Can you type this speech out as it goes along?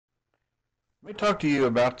Let me talk to you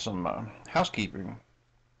about some housekeeping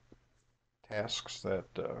tasks that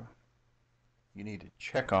you need to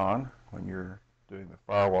check on when you're doing the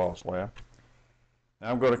firewalls lab.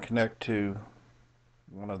 Now I'm going to connect to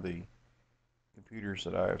one of the computers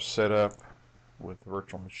that I have set up with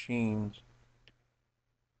virtual machines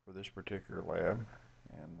for this particular lab.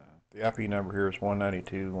 And the IP number here is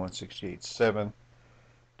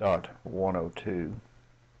 192.168.7.102.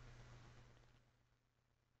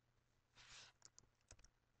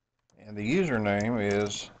 And the username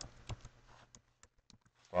is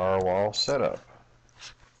Firewall Setup.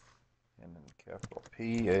 And then capital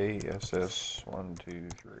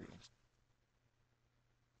PASS123.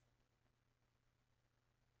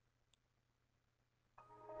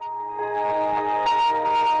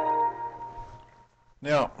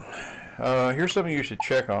 Now, here's something you should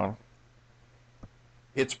check on.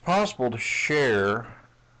 It's possible to share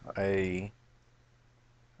a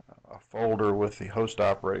folder with the host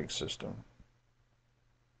operating system.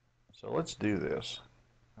 So let's do this.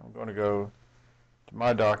 I'm going to go to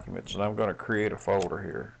my documents and I'm going to create a folder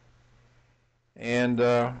here. And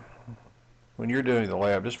when you're doing the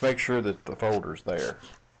lab, just make sure that the folder's there.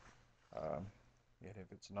 And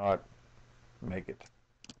if it's not, make it.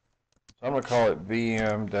 So I'm going to call it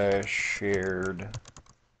VM-shared.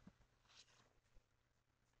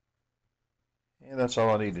 And that's all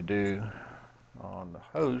I need to do on the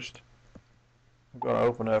host. I'm going to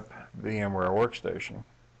open up VMware Workstation.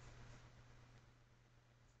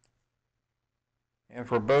 And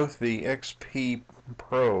for both the XP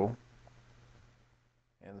Pro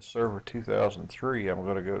and the Server 2003, I'm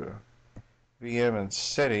going to go to VM and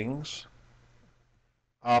Settings,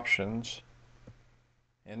 Options,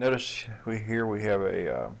 and notice here we have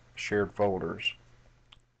a shared folders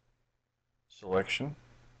selection,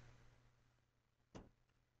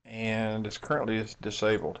 and it's currently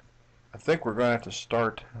disabled. I think we're going to have to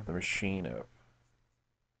start the machine up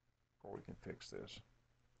before we can fix this.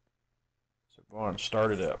 So go on and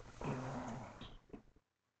start it up.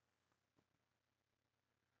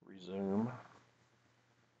 Resume.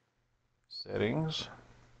 Settings.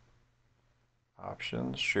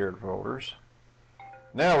 Options. Shared folders.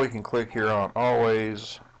 Now we can click here on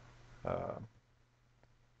Always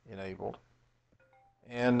Enabled.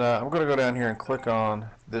 And I'm going to go down here and click on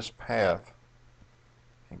this path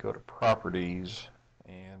and go to Properties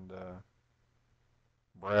and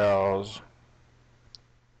Browse.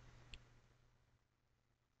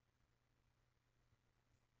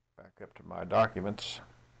 Back up to my documents,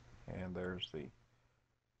 and there's the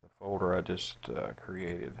folder I just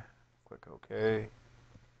created. Click OK,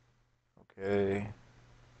 OK,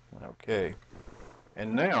 and OK.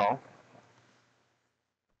 And now,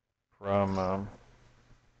 from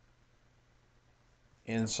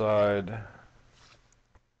inside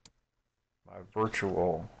my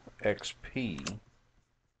virtual XP, if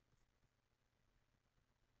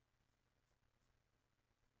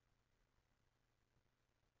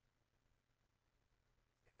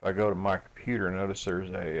I go to my computer, notice there's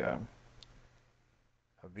a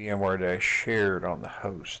VMware shared on the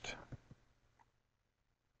host.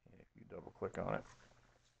 If you double click on it,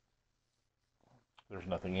 there's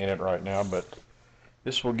nothing in it right now, but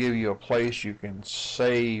this will give you a place you can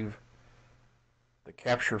save the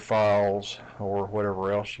capture files or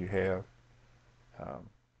whatever else you have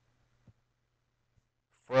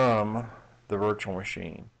from the virtual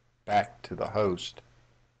machine back to the host,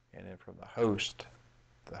 and then from the host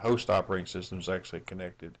operating system is actually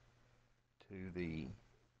connected to the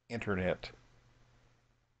internet,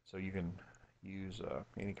 so you can use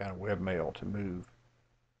any kind of webmail to move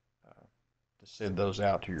to send those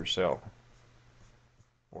out to yourself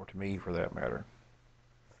or to me for that matter.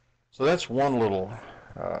 So that's one little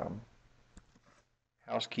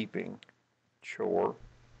housekeeping chore.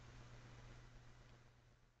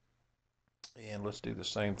 And let's do the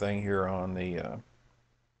same thing here on the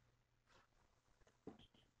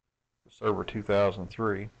Server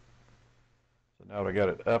 2003. So now that I got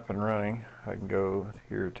it up and running, I can go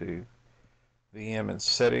here to VM and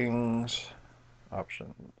Settings,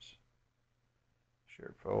 Options,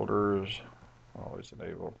 Shared Folders, Always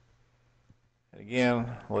Enabled. And again,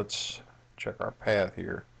 let's check our path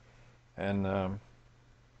here and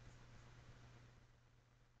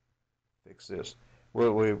fix this.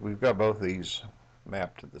 We've got both these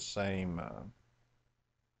mapped to the same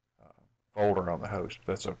folder on the host,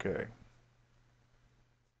 but that's okay.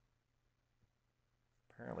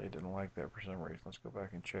 Apparently it didn't like that for some reason. Let's go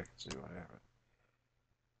back and check and see what happened.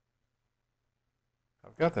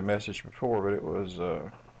 I've got the message before, but it was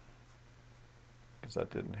because I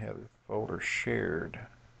didn't have the folder shared.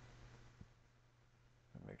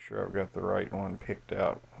 Make sure I've got the right one picked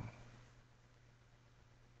out.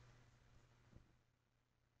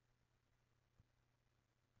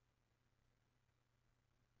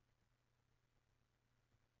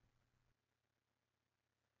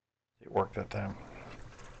 It worked that time.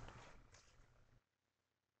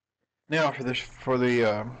 Now for the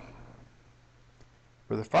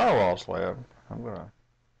firewalls lab, I'm gonna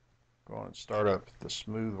go on and start up the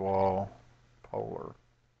smooth wall polar.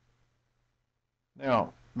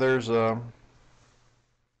 Now there's a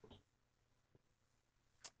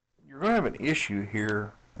you're gonna have an issue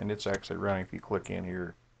here, and it's actually running. If you click in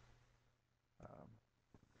here, um,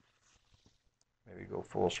 maybe go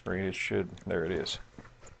full screen. It should. There it is.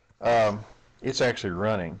 It's actually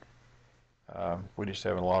running. We just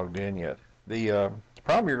haven't logged in yet. The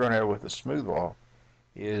problem you're going to have with the smooth wall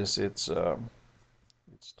is its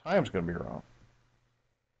time's going to be wrong.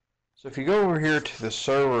 So if you go over here to the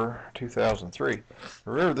server 2003,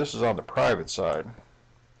 remember this is on the private side.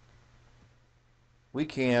 We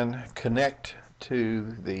can connect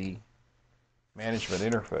to the management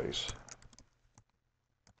interface.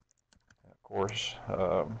 Of course,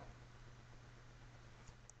 Internet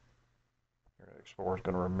Explorer is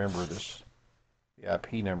going to remember the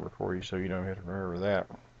IP number for you, so you don't have to remember that.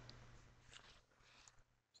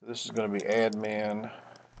 So this is going to be admin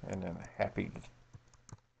and then happy.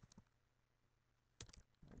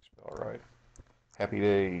 Spell right. Happy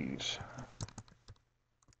days.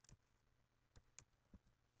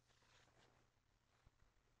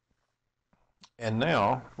 And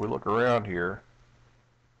now, if we look around here,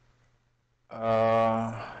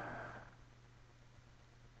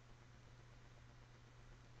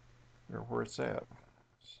 where it's at.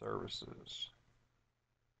 Services.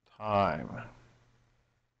 Time.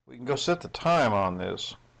 We can go set the time on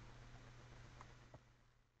this.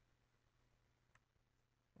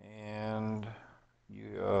 And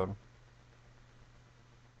the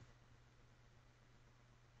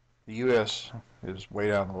US is way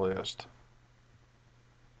down the list.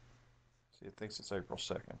 See, it thinks it's April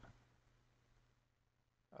 2nd.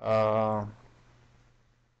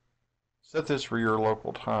 Set this for your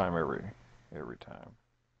local time every time.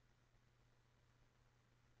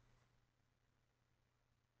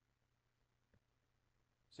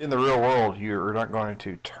 See, in the real world, you're not going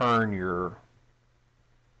to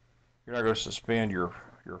you're not going to suspend your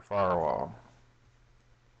firewall.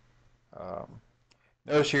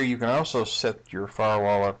 Notice here you can also set your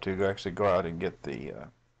firewall up to actually go out and get the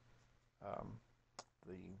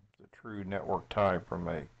true network time from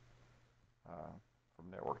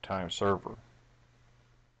network time server.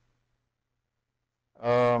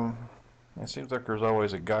 It seems like there's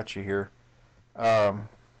always a gotcha here. I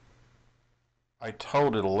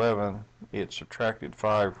told it 11, it subtracted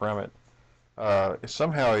 5 from it.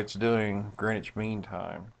 Somehow it's doing Greenwich Mean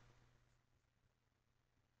Time.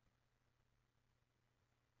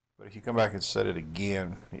 But if you come back and set it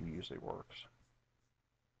again, it usually works.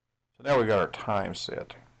 So now we got our time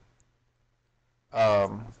set.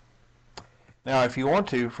 Now, if you want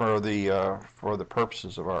to, for the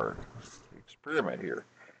purposes of our experiment here,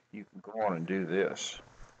 you can go on and do this.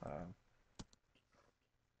 I'm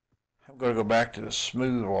going to go back to the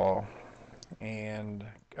smooth wall and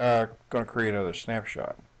going to create another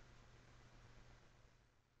snapshot.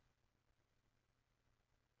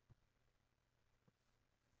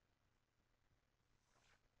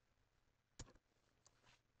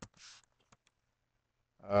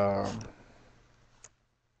 I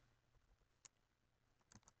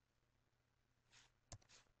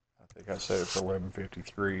think I said it's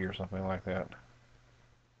 11:53 or something like that.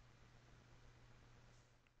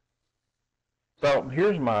 So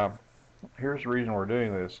here's the reason we're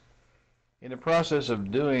doing this. In the process of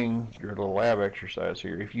doing your little lab exercise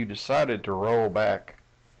here, if you decided to roll back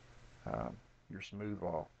your smooth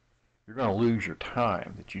wall, you're going to lose your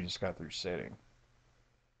time that you just got through setting.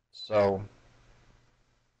 So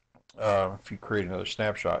if you create another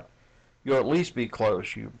snapshot, you'll at least be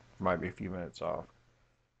close. You might be a few minutes off,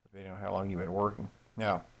 depending on how long you've been working.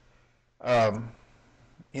 Now,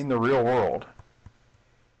 in the real world,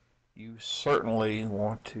 you certainly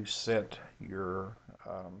want to set your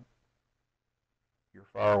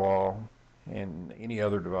firewall and any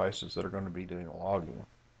other devices that are going to be doing logging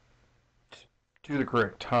to the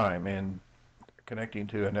correct time, and connecting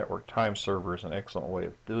to a network time server is an excellent way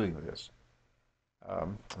of doing this.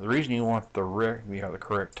 The reason you want the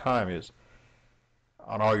correct time is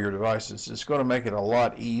on all your devices. It's going to make it a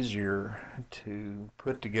lot easier to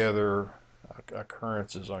put together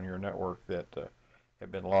occurrences on your network that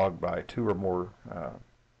have been logged by 2 or more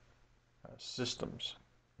systems.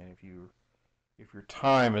 And if your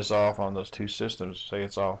time is off on those two systems, say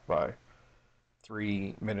it's off by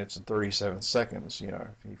 3 minutes and 37 seconds, you know,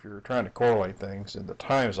 if you're trying to correlate things and the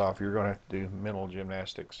time's off, you're going to have to do mental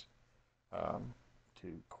gymnastics to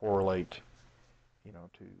correlate, you know,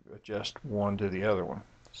 to adjust one to the other one.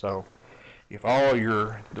 So if all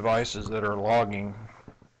your devices that are logging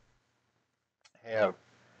have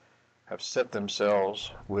set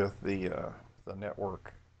themselves with the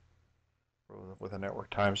network, with a network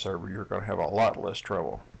time server, you're going to have a lot less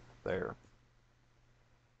trouble there.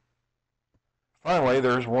 Finally,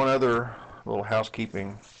 there's one other little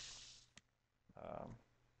housekeeping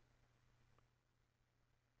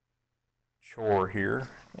chore here,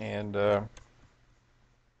 and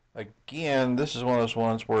again, this is one of those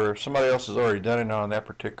ones where if somebody else has already done it on that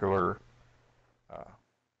particular uh,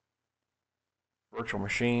 virtual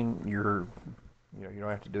machine, you don't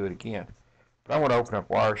have to do it again. But I want to open up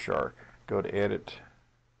Wireshark, go to Edit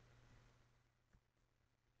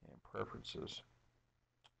and Preferences,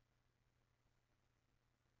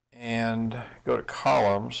 and go to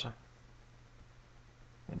Columns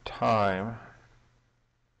and Time,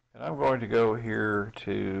 and I'm going to go here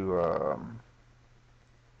to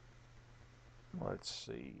let's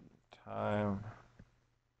see, time.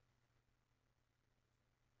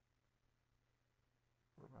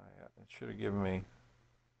 Where am I at? It should have given me.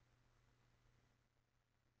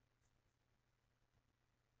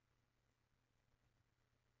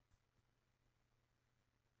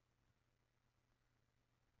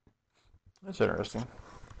 That's interesting.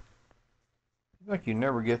 Like you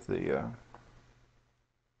never get the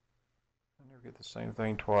same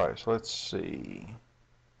thing twice. Let's see.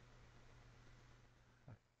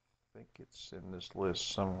 I think it's in this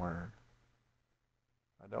list somewhere.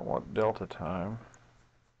 I don't want delta time.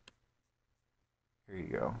 Here you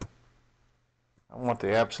go. I want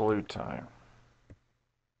the absolute time.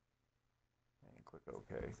 And click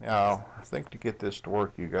OK. Now, I think to get this to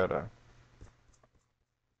work, you gotta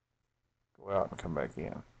go out and come back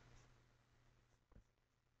in.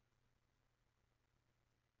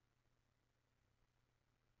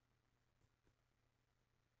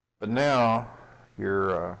 But now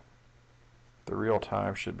your the real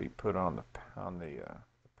time should be put on the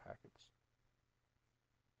packets.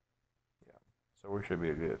 Yeah, so we should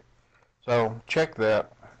be good. So check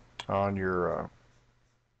that on your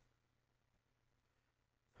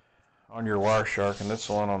Wireshark, and this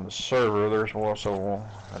one on the server. There's also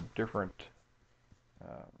a different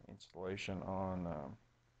installation on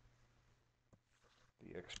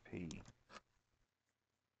the XP.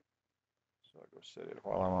 So I'll go set it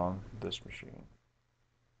while I'm on this machine.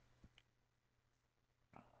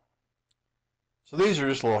 So these are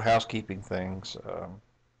just little housekeeping things.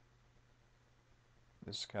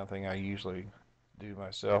 This is the kind of thing I usually do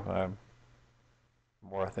myself, and the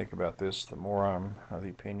more I think about this, the more I'm of the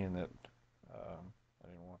opinion that I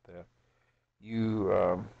didn't want that.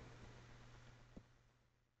 You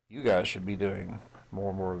guys should be doing more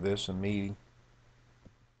and more of this, and me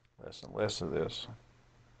less and less of this.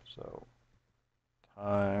 So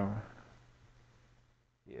time,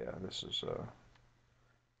 yeah, this is a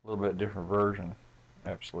little bit different version.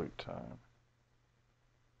 Absolute time.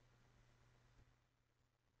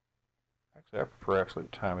 Actually, I prefer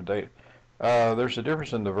absolute time and date. There's a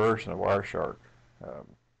difference in the version of Wireshark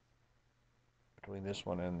between this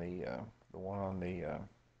one and the one on the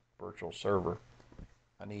virtual server.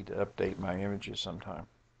 I need to update my images sometime.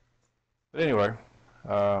 But anyway,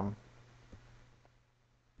 so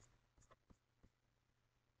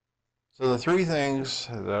the three things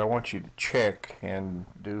that I want you to check and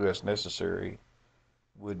do as necessary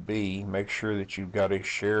would be make sure that you've got a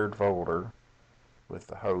shared folder with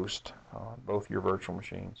the host on both your virtual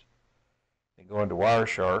machines. And go into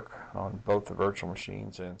Wireshark on both the virtual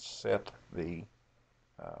machines and set the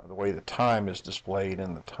way the time is displayed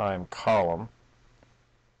in the time column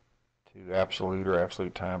to absolute or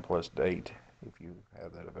absolute time plus date if you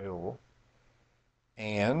have that available.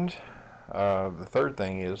 And the third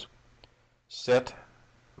thing is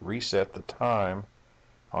reset the time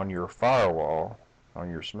on your firewall, on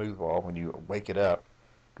your smooth wall when you wake it up,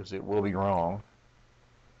 because it will be wrong.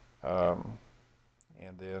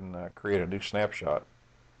 And then create a new snapshot,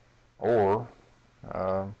 or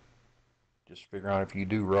just figure out if you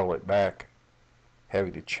do roll it back,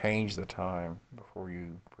 having to change the time before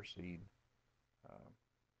you proceed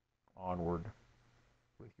onward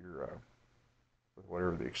with your with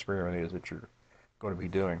whatever the experiment is that you're going to be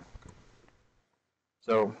doing.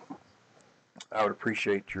 So I would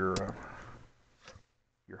appreciate your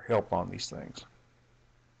help on these things.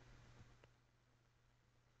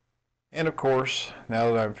 And of course,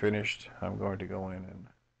 now that I'm finished, I'm going to go in and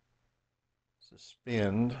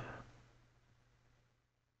suspend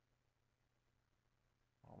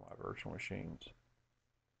all my virtual machines.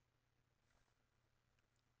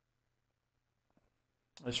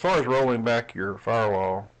 As far as rolling back your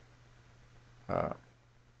firewall,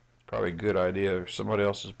 probably a good idea. If somebody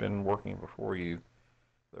else has been working before you,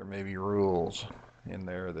 there may be rules in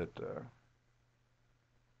there that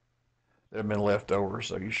have been left over,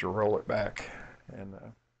 so you should roll it back and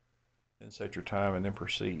set your time and then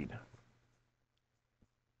proceed.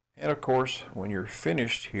 And of course, when you're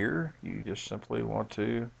finished here, you just simply want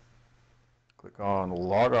to click on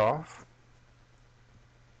log off,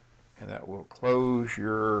 and that will close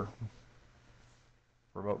your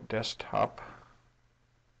remote desktop.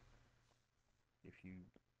 If you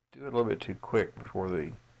do it a little bit too quick before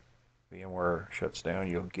the VMware shuts down,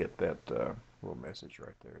 you'll get that little message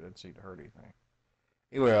right there. It doesn't seem to hurt anything.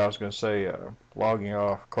 Anyway, I was going to say logging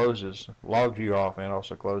off logs you off and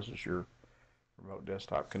also closes your remote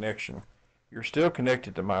desktop connection. You're still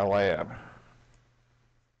connected to my lab,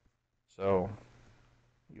 so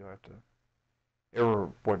you have to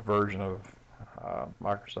what version of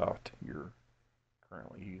Microsoft you're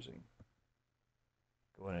currently using.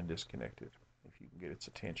 Go in and disconnect it if you can get its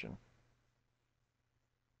attention.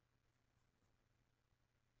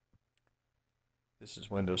 This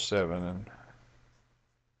is Windows 7, and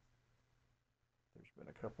there's been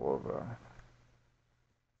a couple of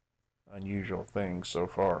unusual things so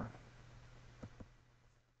far.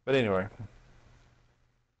 But anyway,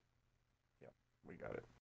 yeah, we got it.